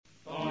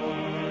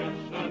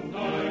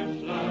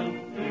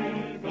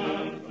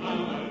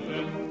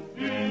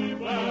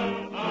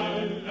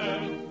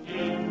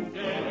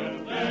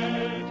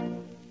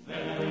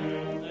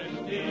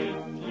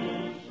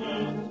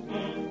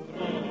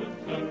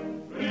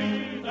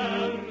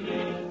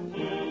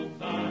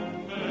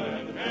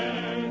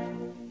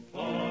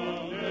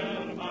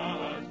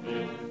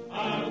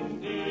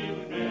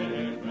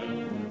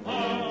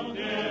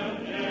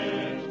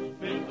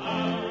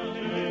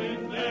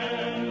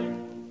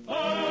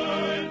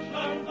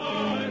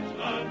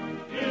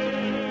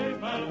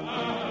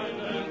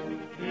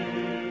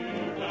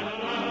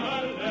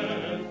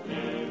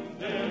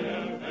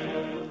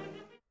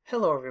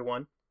Hello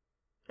everyone,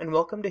 and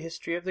welcome to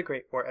History of the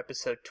Great War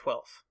episode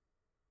 12.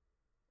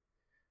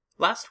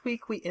 Last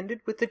week we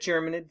ended with the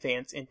German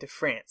advance into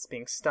France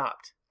being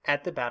stopped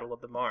at the Battle of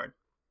the Marne.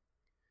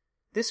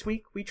 This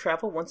week we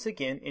travel once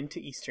again into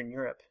Eastern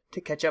Europe to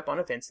catch up on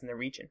events in the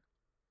region.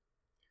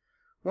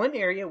 One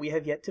area we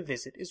have yet to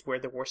visit is where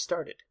the war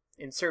started,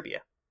 in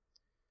Serbia.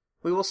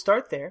 We will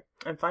start there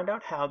and find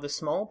out how the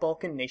small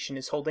Balkan nation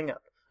is holding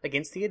up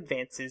against the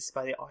advances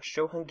by the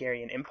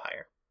Austro-Hungarian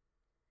Empire.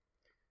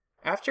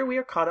 After we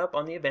are caught up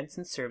on the events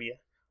in Serbia,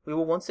 we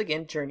will once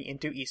again journey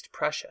into East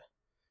Prussia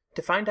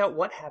to find out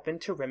what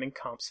happened to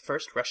Remmenkampf's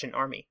first Russian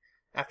army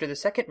after the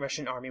second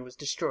Russian army was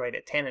destroyed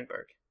at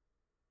Tannenberg.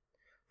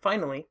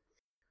 Finally,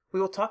 we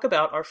will talk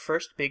about our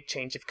first big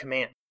change of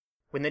command,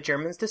 when the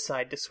Germans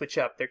decide to switch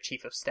up their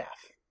chief of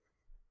staff.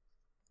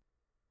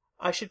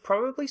 I should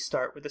probably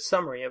start with a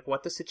summary of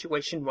what the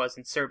situation was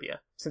in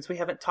Serbia, since we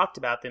haven't talked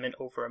about them in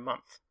over a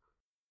month.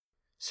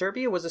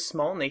 Serbia was a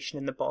small nation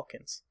in the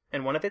Balkans,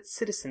 and one of its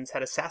citizens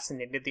had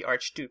assassinated the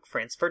Archduke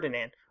Franz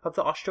Ferdinand of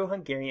the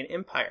Austro-Hungarian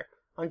Empire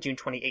on June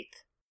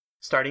 28th,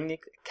 starting the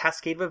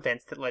cascade of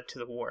events that led to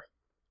the war.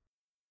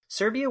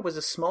 Serbia was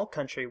a small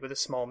country with a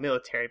small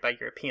military by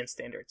European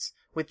standards,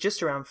 with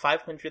just around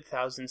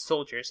 500,000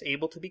 soldiers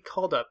able to be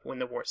called up when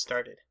the war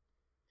started.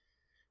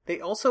 They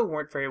also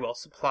weren't very well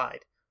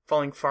supplied,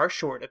 falling far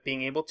short of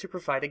being able to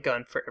provide a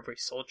gun for every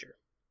soldier.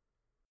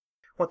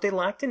 What they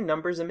lacked in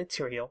numbers and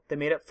material, they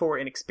made up for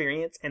in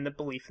experience and the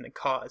belief in the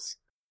cause.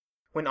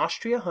 When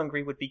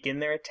Austria-Hungary would begin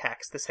their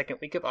attacks the second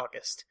week of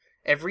August,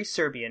 every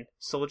Serbian,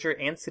 soldier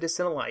and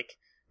citizen alike,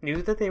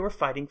 knew that they were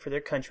fighting for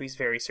their country's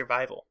very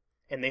survival,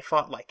 and they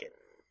fought like it.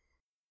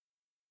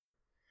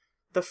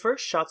 The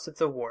first shots of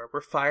the war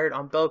were fired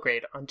on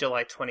Belgrade on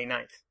July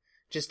 29th,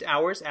 just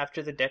hours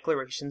after the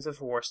declarations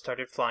of war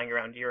started flying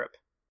around Europe.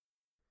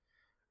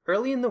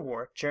 Early in the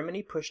war,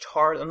 Germany pushed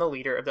hard on the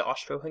leader of the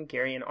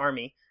Austro-Hungarian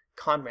army,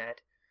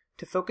 Conrad,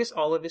 to focus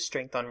all of his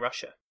strength on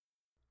Russia.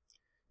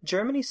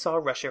 Germany saw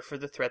Russia for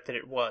the threat that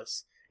it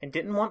was, and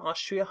didn't want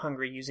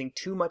Austria-Hungary using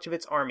too much of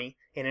its army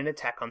in an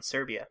attack on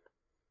Serbia.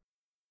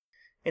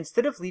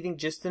 Instead of leaving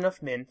just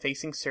enough men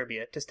facing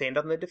Serbia to stand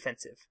on the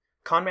defensive,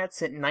 Conrad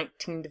sent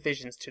 19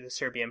 divisions to the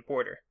Serbian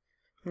border,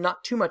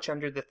 not too much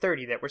under the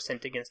 30 that were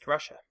sent against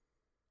Russia.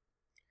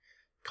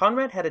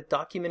 Conrad had a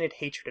documented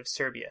hatred of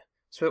Serbia,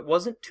 so it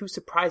wasn't too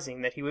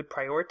surprising that he would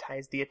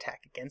prioritize the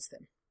attack against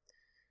them.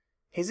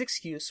 His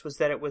excuse was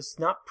that it was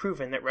not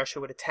proven that Russia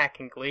would attack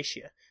in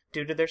Galicia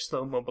due to their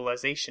slow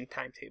mobilization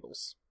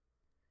timetables.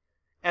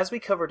 As we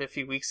covered a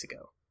few weeks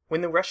ago, when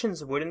the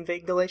Russians would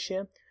invade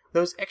Galicia,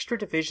 those extra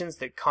divisions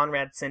that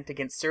Conrad sent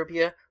against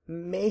Serbia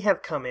may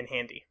have come in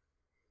handy.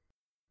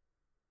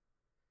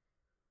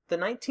 The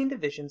 19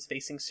 divisions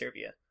facing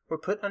Serbia were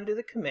put under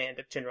the command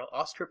of General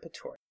Oskar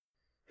Petor,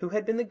 who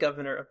had been the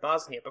governor of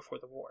Bosnia before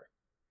the war.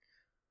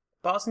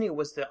 Bosnia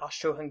was the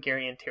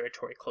Austro-Hungarian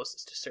territory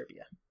closest to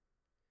Serbia.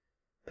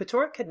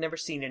 Petoric had never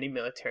seen any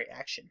military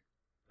action.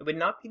 It would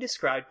not be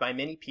described by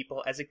many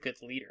people as a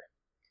good leader.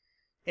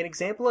 An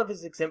example of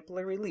his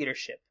exemplary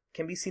leadership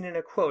can be seen in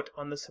a quote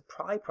on the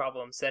supply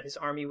problems that his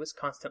army was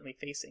constantly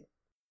facing.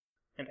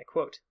 And I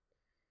quote,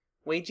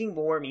 "Waging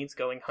war means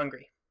going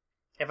hungry.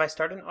 If I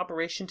start an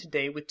operation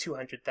today with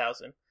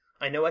 200,000,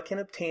 I know I can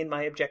obtain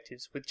my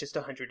objectives with just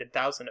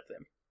 100,000 of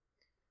them."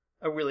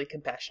 A really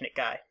compassionate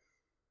guy.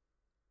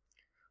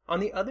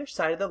 On the other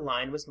side of the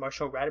line was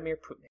Marshal Radomir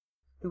Putnik,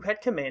 who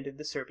had commanded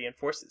the Serbian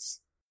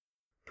forces.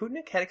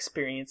 Putnik had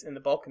experience in the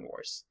Balkan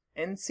Wars,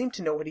 and seemed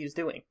to know what he was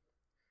doing.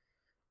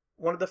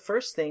 One of the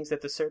first things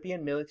that the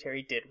Serbian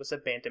military did was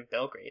abandon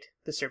Belgrade,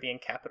 the Serbian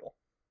capital.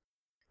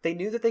 They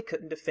knew that they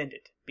couldn't defend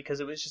it, because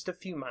it was just a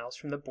few miles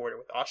from the border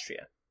with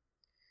Austria.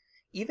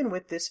 Even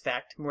with this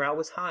fact, morale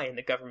was high in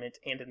the government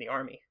and in the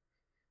army.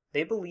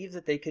 They believed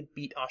that they could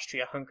beat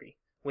Austria-Hungary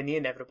when the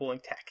inevitable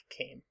attack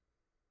came.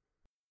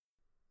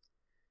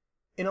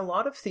 In a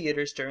lot of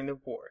theaters during the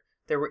war,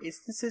 there were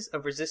instances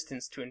of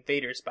resistance to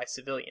invaders by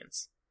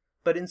civilians,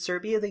 but in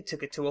Serbia they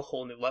took it to a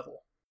whole new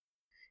level.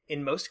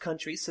 In most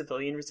countries,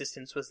 civilian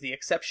resistance was the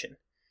exception.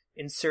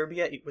 In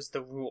Serbia, it was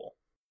the rule.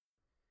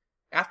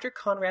 After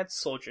Conrad's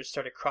soldiers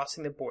started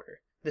crossing the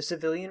border, the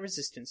civilian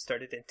resistance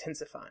started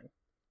intensifying.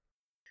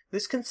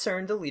 This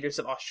concerned the leaders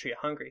of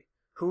Austria-Hungary,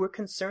 who were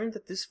concerned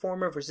that this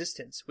form of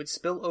resistance would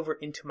spill over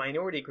into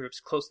minority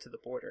groups close to the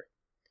border.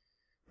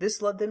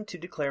 This led them to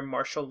declare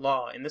martial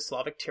law in the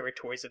Slavic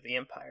territories of the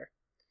empire,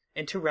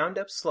 and to round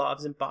up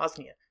Slavs in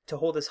Bosnia to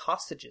hold as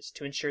hostages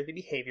to ensure the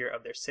behavior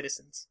of their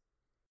citizens.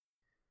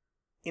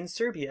 In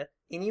Serbia,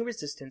 any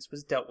resistance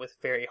was dealt with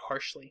very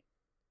harshly.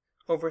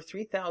 Over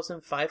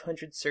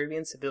 3,500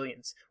 Serbian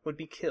civilians would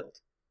be killed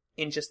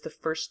in just the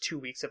first 2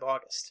 weeks of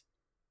August.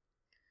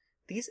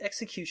 These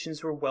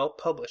executions were well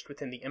published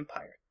within the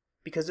empire,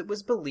 because it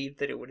was believed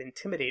that it would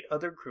intimidate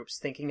other groups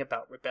thinking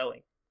about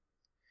rebelling.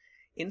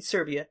 In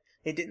Serbia,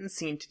 it didn't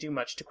seem to do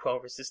much to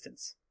quell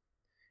resistance.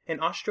 An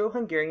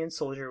Austro-Hungarian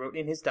soldier wrote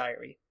in his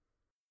diary,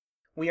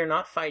 "We are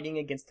not fighting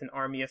against an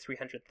army of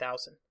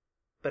 300,000,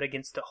 but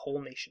against a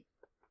whole nation."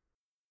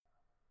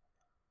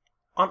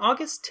 On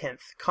August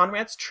 10th,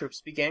 Conrad's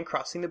troops began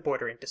crossing the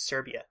border into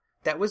Serbia,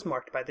 that was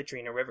marked by the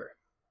Drina River.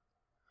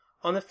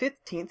 On the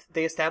 15th,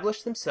 they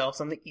established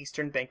themselves on the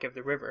eastern bank of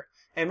the river,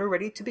 and were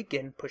ready to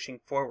begin pushing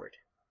forward.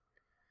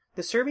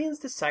 The Serbians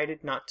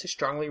decided not to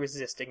strongly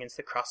resist against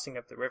the crossing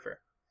of the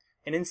river,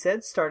 and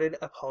instead started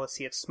a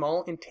policy of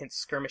small, intense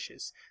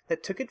skirmishes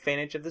that took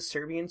advantage of the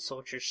Serbian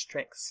soldiers'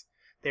 strengths,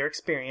 their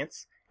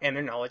experience, and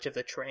their knowledge of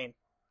the terrain.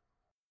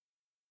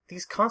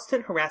 These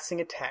constant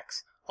harassing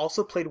attacks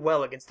also played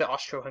well against the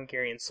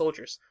Austro-Hungarian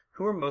soldiers,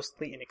 who were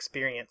mostly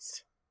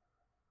inexperienced.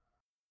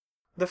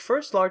 The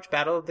first large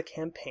battle of the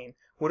campaign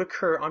would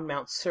occur on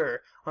Mount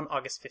Sur on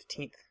August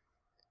 15th.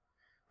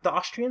 The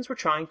Austrians were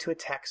trying to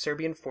attack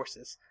Serbian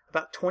forces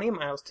about 20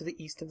 miles to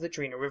the east of the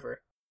Drina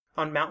River,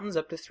 on mountains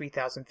up to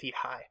 3,000 feet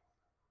high.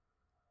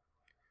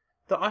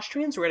 The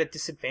Austrians were at a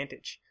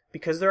disadvantage,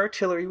 because their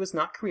artillery was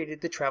not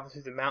created to travel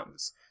through the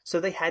mountains, so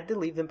they had to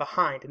leave them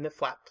behind in the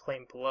flat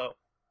plain below.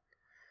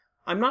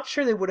 I'm not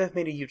sure they would have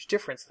made a huge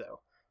difference, though,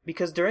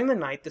 because during the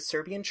night the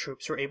Serbian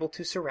troops were able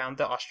to surround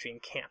the Austrian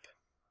camp.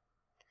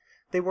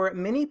 They were at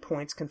many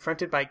points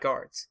confronted by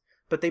guards,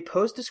 but they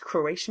posed as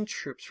Croatian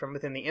troops from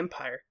within the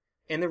empire,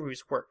 and the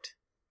ruse worked.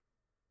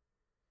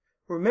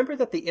 Remember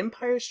that the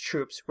empire's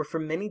troops were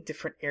from many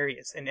different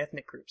areas and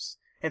ethnic groups,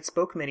 and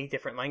spoke many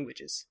different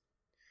languages,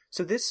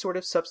 so this sort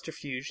of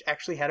subterfuge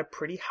actually had a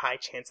pretty high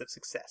chance of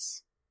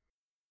success.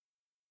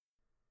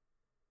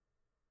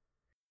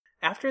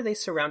 After they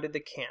surrounded the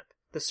camp,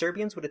 the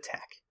Serbians would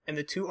attack, and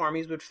the two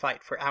armies would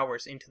fight for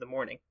hours into the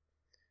morning.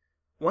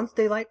 Once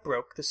daylight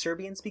broke, the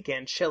Serbians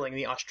began shelling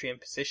the Austrian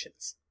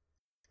positions.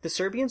 The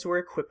Serbians were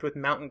equipped with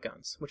mountain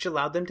guns, which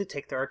allowed them to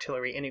take their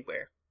artillery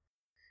anywhere.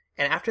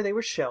 And after they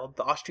were shelled,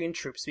 the Austrian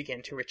troops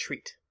began to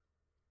retreat.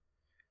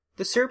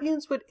 The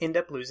Serbians would end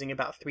up losing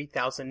about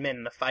 3,000 men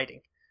in the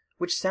fighting,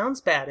 which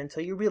sounds bad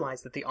until you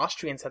realize that the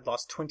Austrians had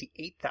lost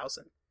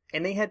 28,000,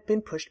 and they had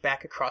been pushed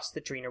back across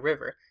the Drina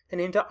River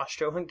and into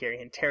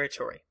Austro-Hungarian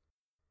territory.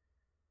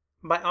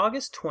 By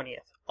August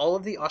 20th, all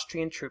of the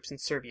Austrian troops in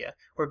Serbia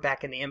were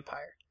back in the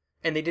empire,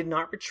 and they did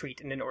not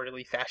retreat in an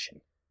orderly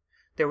fashion.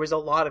 There was a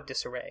lot of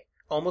disarray,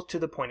 almost to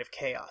the point of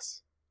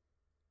chaos.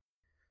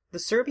 The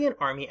Serbian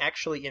army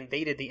actually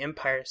invaded the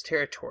empire's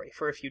territory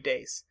for a few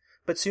days,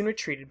 but soon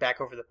retreated back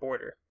over the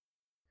border.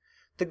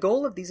 The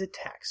goal of these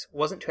attacks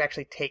wasn't to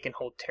actually take and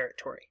hold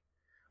territory,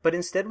 but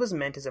instead was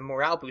meant as a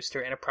morale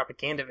booster and a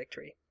propaganda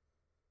victory.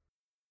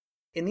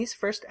 In these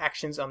first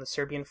actions on the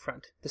Serbian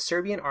front, the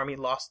Serbian army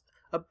lost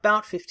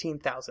about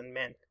 15,000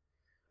 men,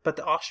 but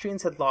the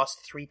Austrians had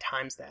lost 3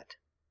 times that.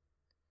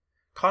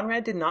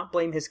 Conrad did not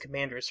blame his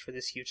commanders for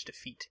this huge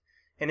defeat,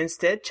 and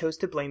instead chose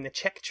to blame the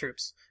Czech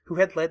troops who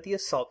had led the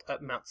assault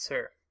up Mount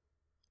Sur.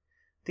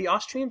 The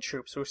Austrian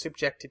troops were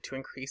subjected to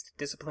increased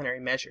disciplinary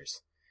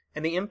measures,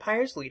 and the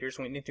empire's leaders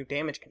went into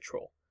damage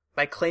control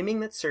by claiming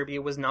that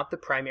Serbia was not the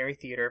primary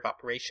theater of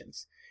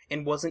operations,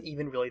 and wasn't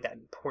even really that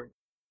important.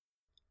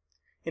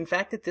 In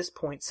fact, at this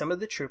point, some of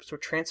the troops were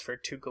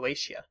transferred to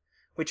Galicia,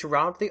 which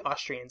robbed the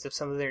Austrians of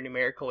some of their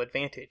numerical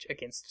advantage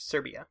against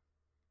Serbia.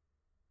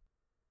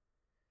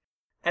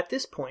 At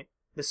this point,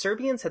 the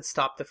Serbians had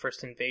stopped the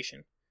first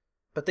invasion,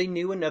 but they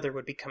knew another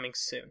would be coming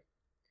soon,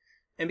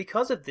 and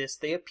because of this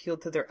they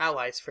appealed to their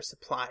allies for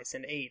supplies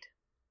and aid.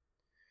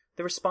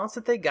 The response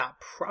that they got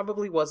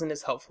probably wasn't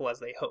as helpful as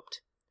they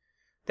hoped.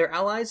 Their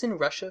allies in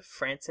Russia,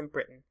 France, and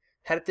Britain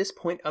had at this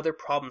point other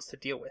problems to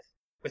deal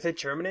with a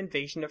German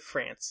invasion of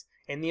France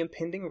and the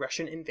impending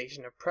Russian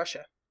invasion of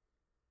Prussia.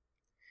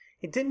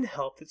 It didn't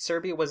help that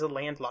Serbia was a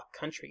landlocked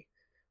country,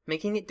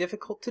 making it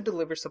difficult to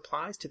deliver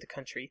supplies to the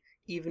country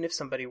even if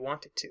somebody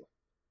wanted to.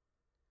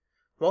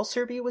 While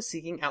Serbia was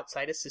seeking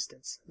outside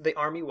assistance, the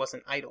army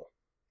wasn't idle.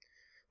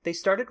 They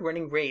started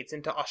running raids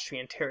into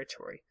Austrian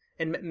territory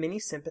and met many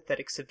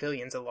sympathetic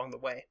civilians along the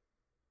way.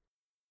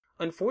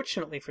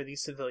 Unfortunately for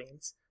these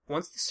civilians,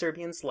 once the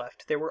Serbians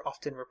left, there were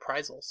often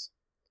reprisals.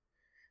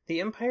 The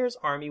empire's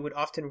army would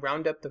often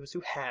round up those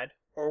who had,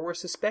 or were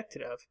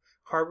suspected of,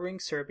 harboring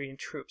Serbian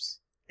troops,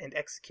 and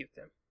execute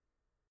them.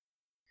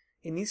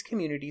 In these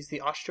communities,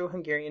 the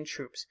Austro-Hungarian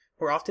troops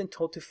were often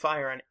told to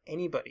fire on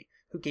anybody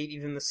who gave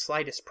even the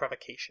slightest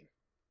provocation.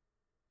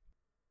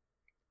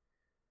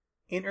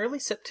 In early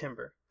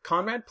September,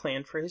 Conrad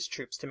planned for his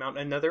troops to mount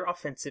another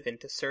offensive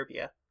into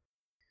Serbia.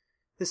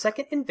 The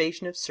second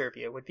invasion of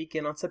Serbia would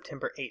begin on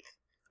September 8th,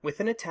 with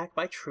an attack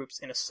by troops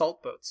in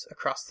assault boats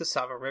across the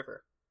Sava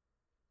River.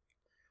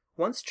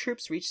 Once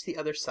troops reached the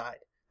other side,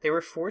 they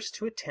were forced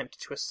to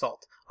attempt to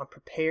assault on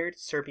prepared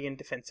Serbian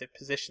defensive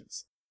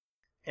positions,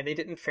 and they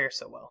didn't fare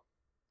so well.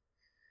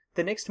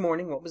 The next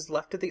morning, what was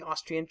left of the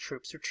Austrian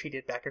troops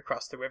retreated back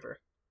across the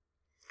river.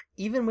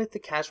 Even with the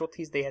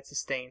casualties they had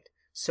sustained,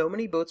 so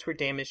many boats were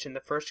damaged in the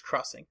first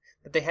crossing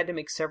that they had to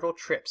make several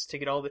trips to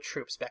get all the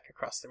troops back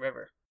across the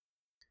river.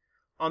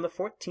 On the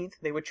 14th,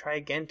 they would try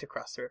again to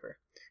cross the river,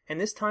 and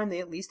this time they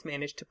at least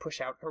managed to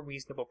push out a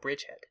reasonable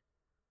bridgehead.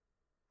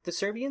 The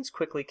Serbians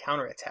quickly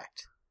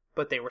counterattacked,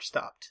 but they were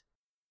stopped.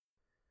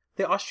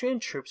 The Austrian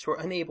troops were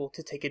unable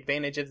to take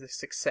advantage of the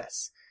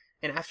success,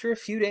 and after a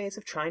few days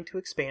of trying to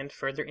expand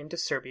further into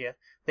Serbia,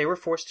 they were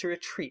forced to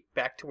retreat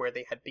back to where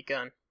they had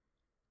begun.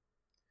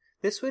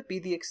 This would be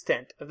the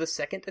extent of the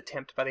second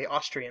attempt by the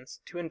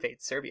Austrians to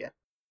invade Serbia.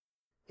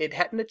 It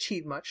hadn't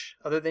achieved much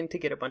other than to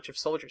get a bunch of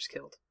soldiers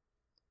killed.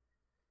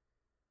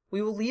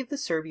 We will leave the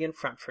Serbian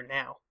front for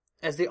now,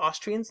 as the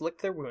Austrians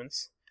licked their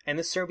wounds, and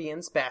the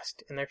Serbians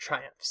basked in their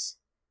triumphs.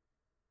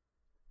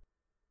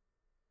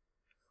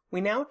 We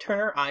now turn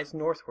our eyes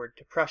northward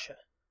to Prussia.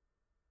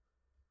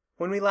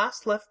 When we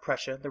last left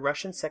Prussia, the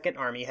Russian Second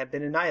Army had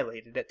been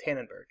annihilated at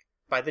Tannenberg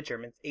by the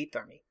German Eighth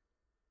Army.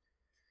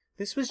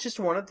 This was just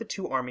one of the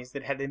two armies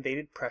that had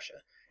invaded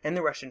Prussia, and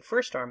the Russian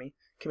First Army,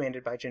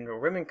 commanded by General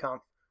Ribbentrop,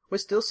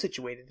 was still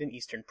situated in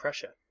eastern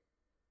Prussia.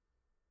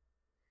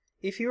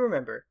 If you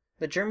remember,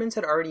 the Germans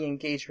had already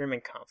engaged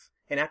Ribbentrop,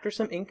 and after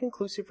some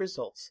inconclusive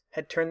results,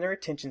 had turned their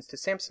attentions to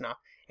Samsonov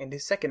and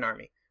his Second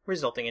Army,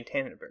 resulting in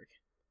Tannenberg.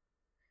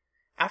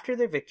 After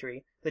their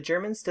victory, the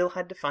Germans still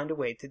had to find a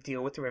way to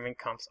deal with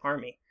Ribbentrop's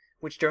army,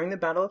 which during the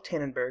Battle of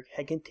Tannenberg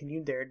had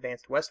continued their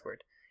advance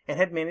westward, and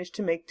had managed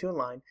to make to a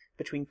line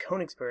between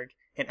Königsberg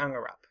and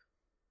Angerab.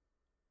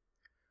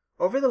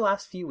 Over the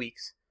last few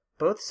weeks,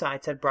 both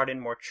sides had brought in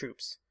more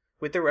troops,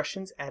 with the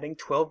Russians adding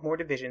 12 more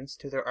divisions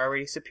to their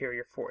already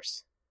superior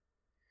force.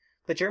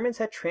 The Germans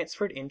had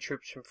transferred in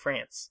troops from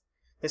France.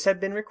 This had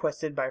been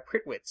requested by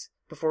Prittwitz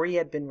before he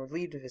had been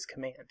relieved of his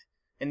command,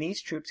 and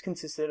these troops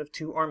consisted of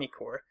 2 army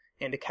corps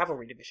and a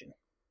cavalry division.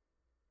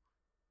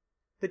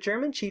 The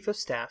German Chief of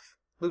Staff,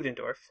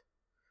 Ludendorff,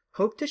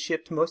 hoped to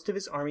shift most of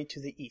his army to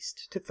the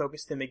east to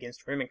focus them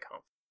against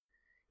Ribbentrop.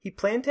 He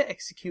planned to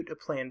execute a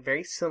plan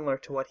very similar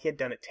to what he had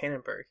done at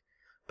Tannenberg,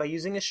 by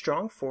using a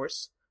strong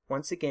force,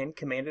 once again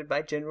commanded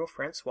by General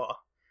Francois,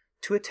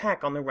 to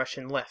attack on the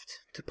Russian left,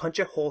 to punch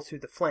a hole through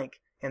the flank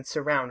and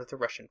surround the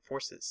Russian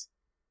forces.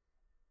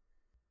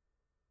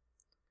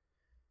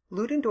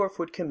 Ludendorff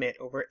would commit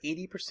over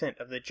 80%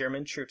 of the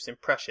German troops in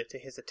Prussia to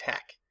his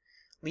attack,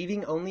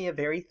 leaving only a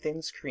very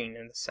thin screen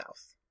in the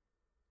south.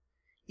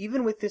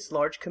 Even with this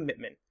large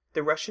commitment,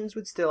 the Russians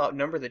would still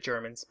outnumber the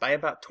Germans by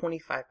about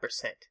 25%,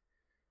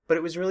 but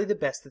it was really the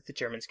best that the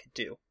Germans could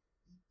do.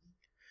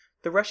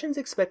 The Russians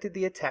expected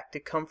the attack to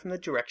come from the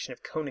direction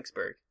of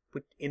Königsberg,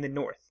 in the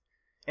north,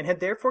 and had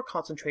therefore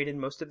concentrated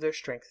most of their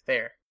strength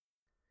there.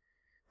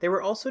 They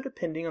were also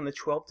depending on the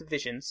 12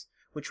 divisions,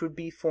 which would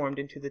be formed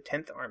into the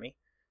 10th Army,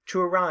 to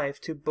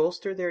arrive to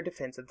bolster their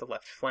defense of the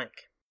left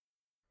flank.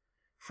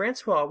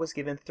 Francois was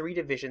given 3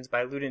 divisions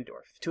by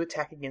Ludendorff to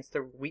attack against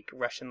the weak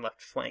Russian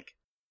left flank,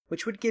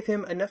 which would give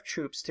him enough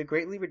troops to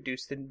greatly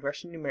reduce the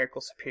Russian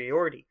numerical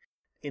superiority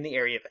in the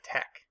area of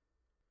attack.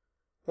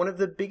 One of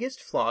the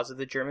biggest flaws of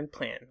the German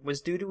plan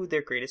was due to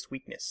their greatest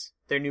weakness,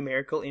 their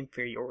numerical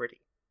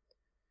inferiority.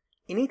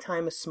 Any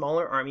time a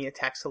smaller army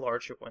attacks a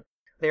larger one,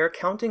 they are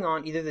counting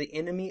on either the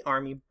enemy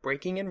army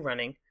breaking and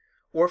running,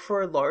 or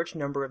for a large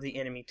number of the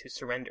enemy to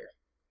surrender.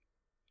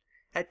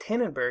 At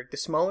Tannenberg, the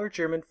smaller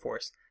German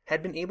force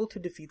had been able to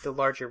defeat the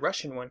larger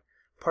Russian one,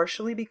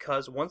 partially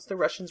because once the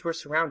Russians were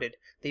surrounded,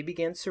 they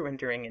began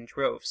surrendering in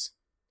droves.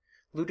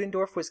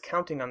 Ludendorff was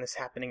counting on this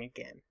happening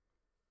again.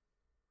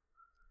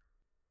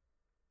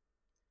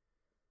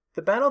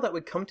 The battle that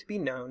would come to be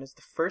known as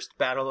the First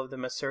Battle of the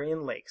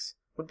Masurian Lakes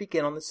would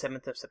begin on the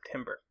 7th of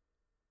September.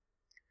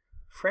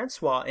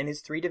 Francois and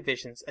his 3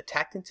 divisions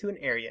attacked into an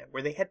area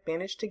where they had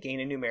managed to gain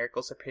a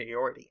numerical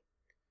superiority.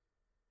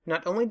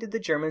 Not only did the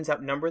Germans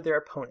outnumber their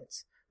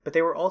opponents, but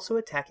they were also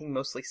attacking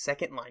mostly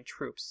second-line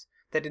troops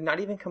that did not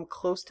even come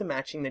close to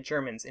matching the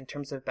Germans in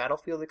terms of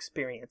battlefield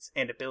experience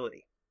and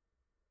ability.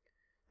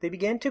 They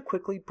began to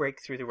quickly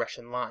break through the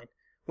Russian line,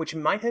 which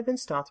might have been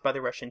stopped by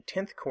the Russian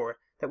 10th Corps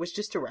that was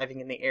just arriving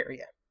in the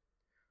area.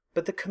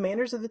 But the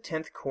commanders of the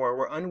 10th Corps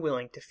were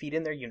unwilling to feed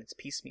in their units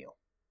piecemeal.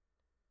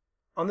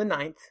 On the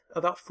 9th,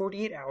 about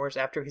 48 hours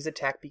after his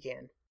attack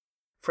began,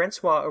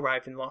 Francois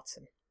arrived in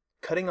Lützen,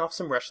 cutting off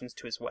some Russians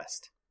to his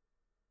west.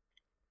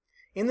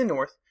 In the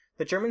north,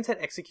 the Germans had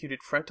executed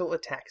frontal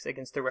attacks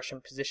against the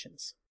Russian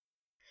positions.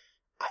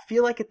 I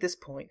feel like at this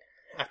point,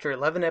 after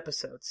 11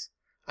 episodes,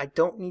 I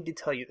don't need to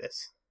tell you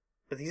this,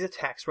 but these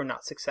attacks were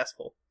not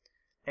successful,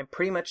 and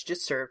pretty much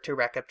just served to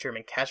rack up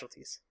German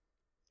casualties.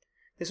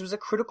 This was a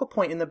critical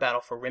point in the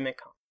battle for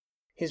Ribbentrop.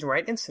 His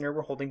right and center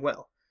were holding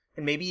well,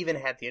 and maybe even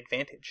had the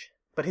advantage,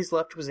 but his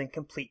left was in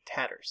complete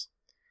tatters.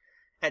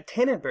 At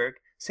Tannenberg,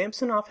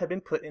 Samsonov had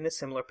been put in a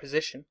similar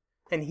position,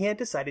 and he had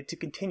decided to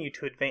continue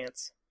to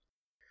advance.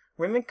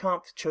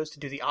 Ribbentrop chose to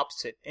do the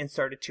opposite and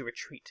started to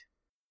retreat.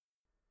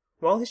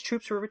 While his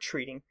troops were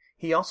retreating,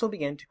 he also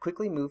began to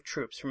quickly move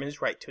troops from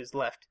his right to his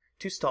left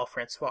to stall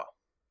Francois.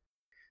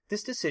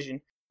 This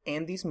decision,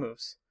 and these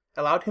moves,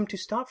 allowed him to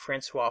stop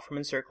Francois from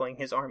encircling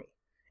his army,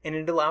 and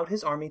it allowed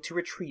his army to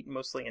retreat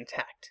mostly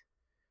intact.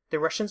 The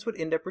Russians would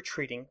end up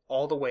retreating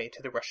all the way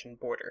to the Russian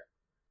border.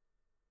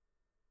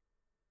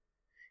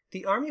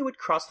 The army would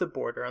cross the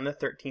border on the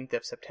 13th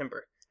of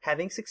September,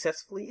 having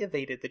successfully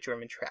evaded the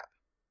German trap.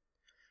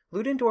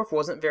 Ludendorff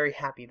wasn't very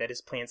happy that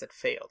his plans had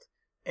failed,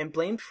 and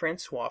blamed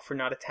Francois for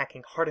not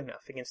attacking hard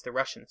enough against the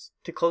Russians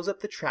to close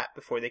up the trap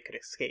before they could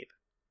escape.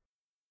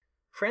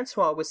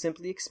 Francois was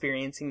simply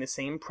experiencing the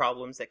same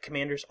problems that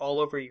commanders all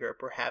over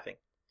Europe were having.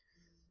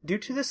 Due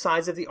to the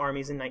size of the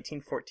armies in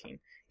 1914,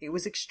 it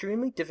was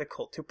extremely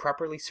difficult to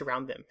properly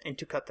surround them and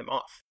to cut them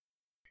off.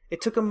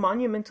 It took a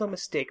monumental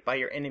mistake by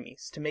your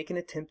enemies to make an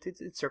attempted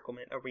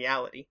encirclement a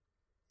reality,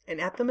 and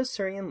at the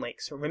Masurian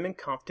lakes,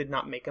 Ribbentrop did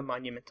not make a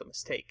monumental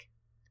mistake.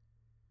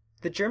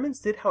 The Germans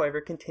did, however,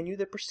 continue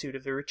the pursuit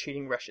of the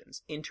retreating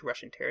Russians into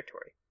Russian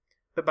territory,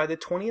 but by the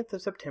 20th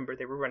of September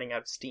they were running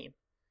out of steam,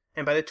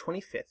 and by the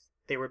 25th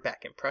they were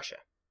back in Prussia.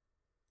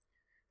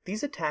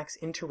 These attacks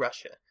into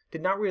Russia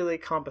did not really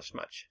accomplish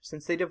much,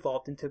 since they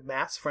devolved into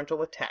mass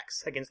frontal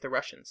attacks against the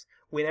Russians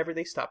whenever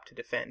they stopped to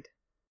defend.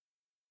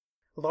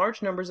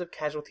 Large numbers of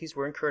casualties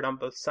were incurred on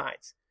both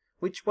sides,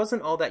 which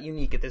wasn't all that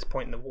unique at this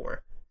point in the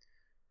war.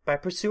 By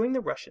pursuing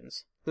the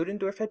Russians,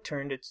 Ludendorff had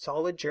turned its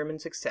solid German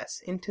success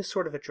into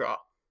sort of a draw.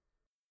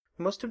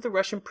 Most of the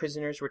Russian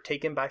prisoners were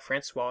taken by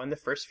Francois in the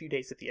first few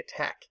days of the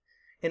attack,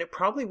 and it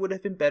probably would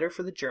have been better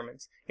for the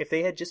Germans if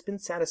they had just been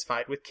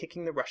satisfied with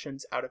kicking the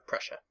Russians out of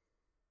Prussia.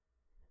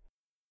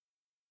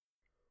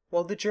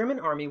 While the German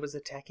army was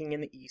attacking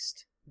in the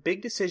east,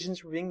 big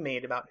decisions were being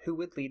made about who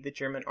would lead the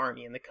German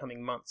army in the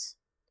coming months.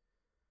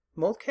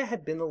 Moltke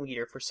had been the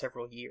leader for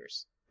several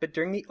years, but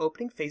during the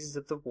opening phases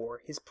of the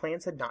war, his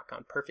plans had not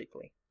gone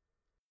perfectly.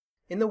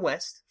 In the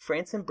west,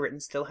 France and Britain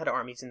still had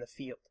armies in the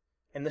field,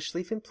 and the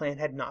Schlieffen plan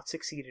had not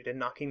succeeded in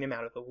knocking them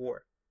out of the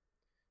war.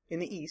 In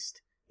the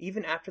east,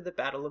 even after the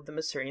Battle of the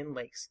Masurian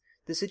Lakes,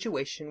 the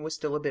situation was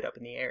still a bit up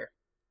in the air.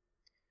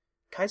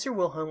 Kaiser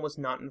Wilhelm was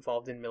not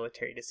involved in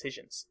military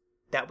decisions.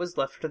 That was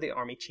left to the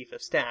Army Chief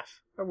of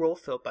Staff, a role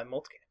filled by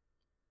Moltke.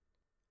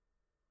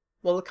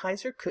 While the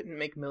Kaiser couldn't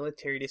make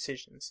military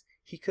decisions,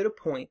 he could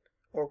appoint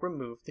or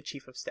remove the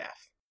Chief of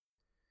Staff.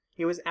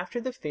 It was after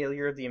the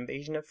failure of the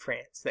invasion of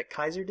France that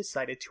Kaiser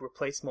decided to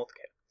replace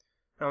Moltke,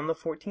 and on the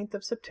 14th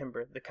of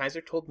September the Kaiser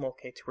told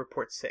Moltke to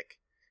report sick,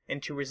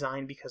 and to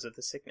resign because of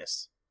the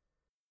sickness.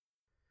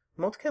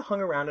 Moltke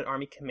hung around at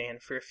Army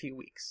Command for a few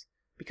weeks,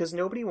 because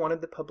nobody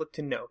wanted the public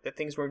to know that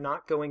things were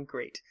not going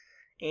great,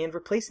 and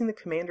replacing the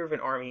commander of an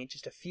army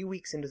just a few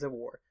weeks into the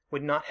war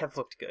would not have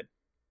looked good.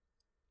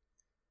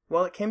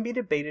 While it can be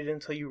debated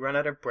until you run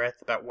out of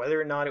breath about whether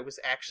or not it was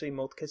actually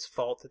Moltke's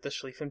fault that the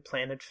Schlieffen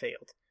plan had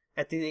failed,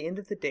 at the end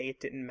of the day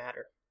it didn't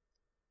matter.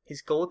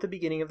 His goal at the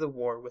beginning of the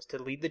war was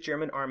to lead the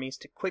German armies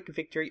to quick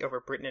victory over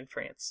Britain and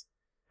France,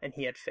 and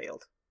he had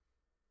failed.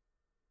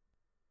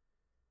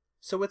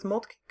 So with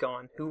Moltke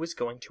gone, who was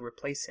going to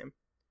replace him?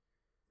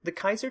 The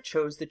Kaiser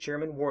chose the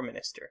German War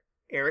Minister,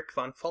 Erich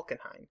von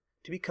Falkenhayn,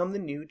 to become the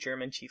new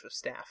German Chief of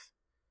Staff.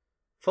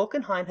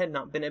 Falkenhayn had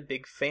not been a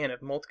big fan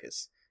of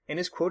Moltke's, and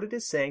is quoted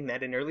as saying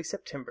that in early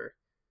September,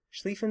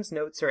 Schlieffen's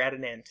notes are at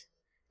an end,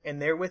 and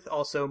therewith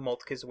also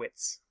Moltke's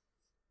wits.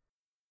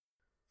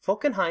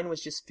 Falkenhayn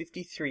was just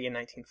 53 in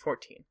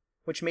 1914,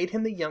 which made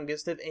him the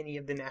youngest of any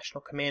of the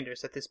national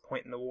commanders at this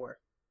point in the war.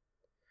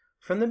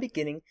 From the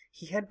beginning,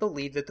 he had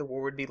believed that the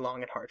war would be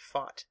long and hard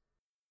fought.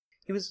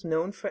 He was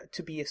known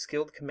to be a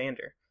skilled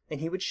commander, and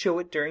he would show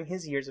it during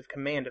his years of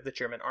command of the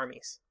German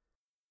armies.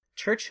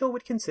 Churchill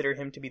would consider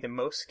him to be the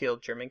most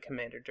skilled German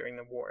commander during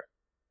the war.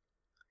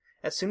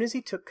 As soon as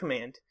he took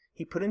command,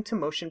 he put into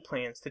motion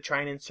plans to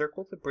try and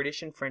encircle the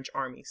British and French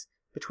armies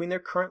between their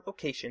current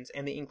locations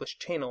and the English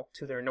Channel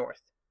to their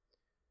north.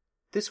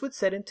 This would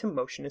set into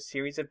motion a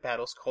series of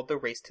battles called the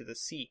Race to the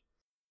Sea,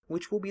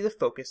 which will be the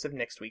focus of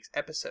next week's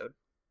episode.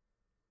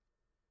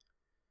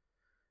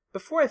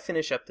 Before I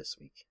finish up this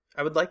week,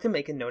 I would like to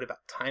make a note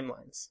about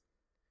timelines.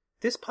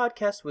 This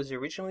podcast was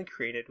originally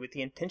created with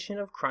the intention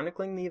of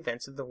chronicling the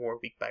events of the war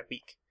week by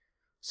week.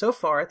 So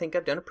far, I think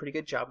I've done a pretty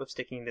good job of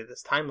sticking to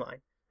this timeline,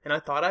 and I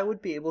thought I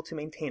would be able to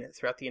maintain it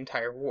throughout the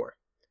entire war.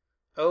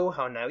 Oh,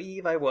 how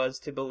naive I was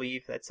to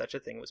believe that such a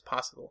thing was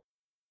possible.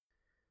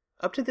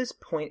 Up to this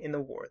point in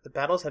the war, the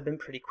battles have been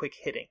pretty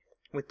quick-hitting,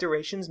 with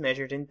durations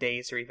measured in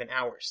days or even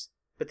hours,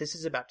 but this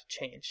is about to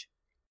change.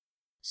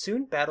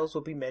 Soon battles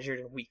will be measured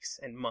in weeks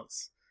and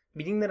months,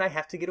 meaning that I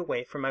have to get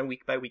away from my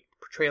week-by-week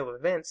portrayal of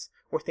events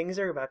where things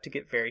are about to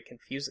get very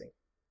confusing.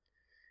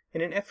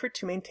 In an effort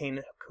to maintain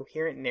a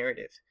coherent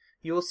narrative,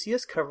 you will see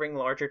us covering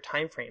larger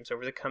time frames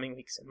over the coming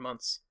weeks and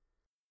months.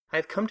 I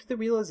have come to the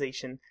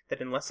realization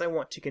that unless I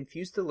want to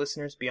confuse the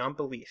listeners beyond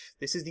belief,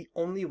 this is the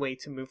only way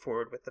to move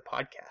forward with the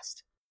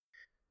podcast.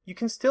 You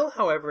can still,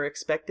 however,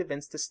 expect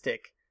events to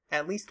stick,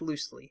 at least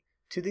loosely,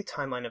 to the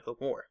timeline of the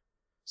war.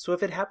 So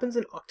if it happens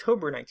in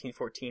October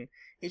 1914,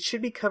 it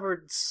should be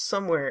covered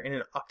somewhere in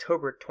an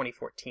October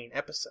 2014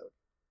 episode.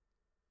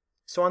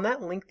 So on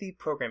that lengthy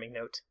programming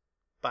note,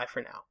 bye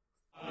for now.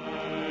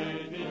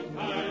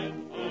 Einigkeit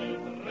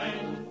und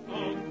Recht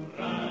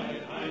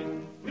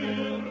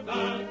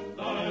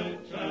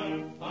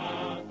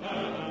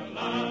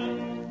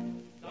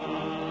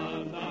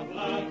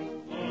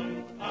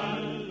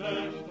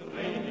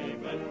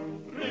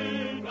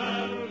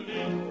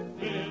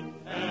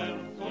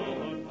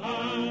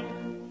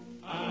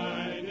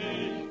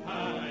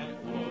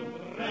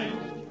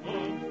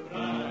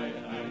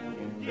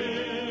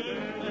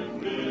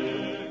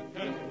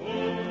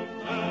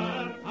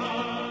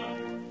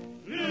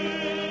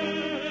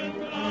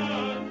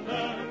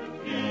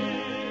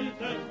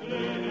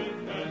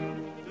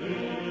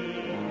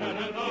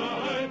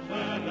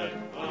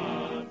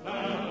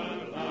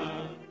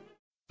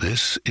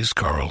This is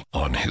Carl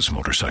on his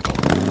motorcycle.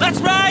 Let's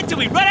ride till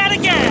we run out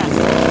of gas!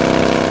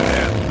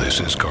 And this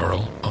is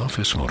Carl off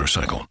his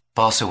motorcycle.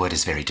 Balsa wood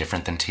is very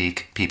different than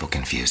teak. People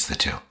confuse the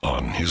two.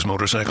 On his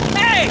motorcycle.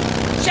 Hey!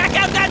 Check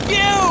out that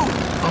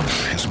view!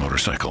 Off his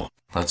motorcycle.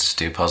 Let's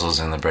do puzzles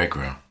in the break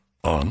room.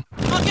 On.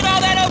 Look at all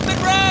that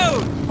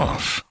open road!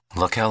 Off.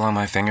 Look how long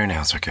my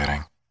fingernails are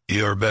getting.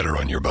 You're better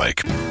on your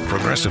bike.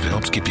 Progressive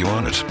helps keep you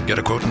on it. Get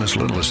a quote in as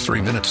little as 3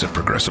 minutes at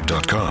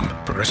Progressive.com.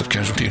 Progressive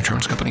Casualty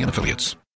Insurance Company and Affiliates.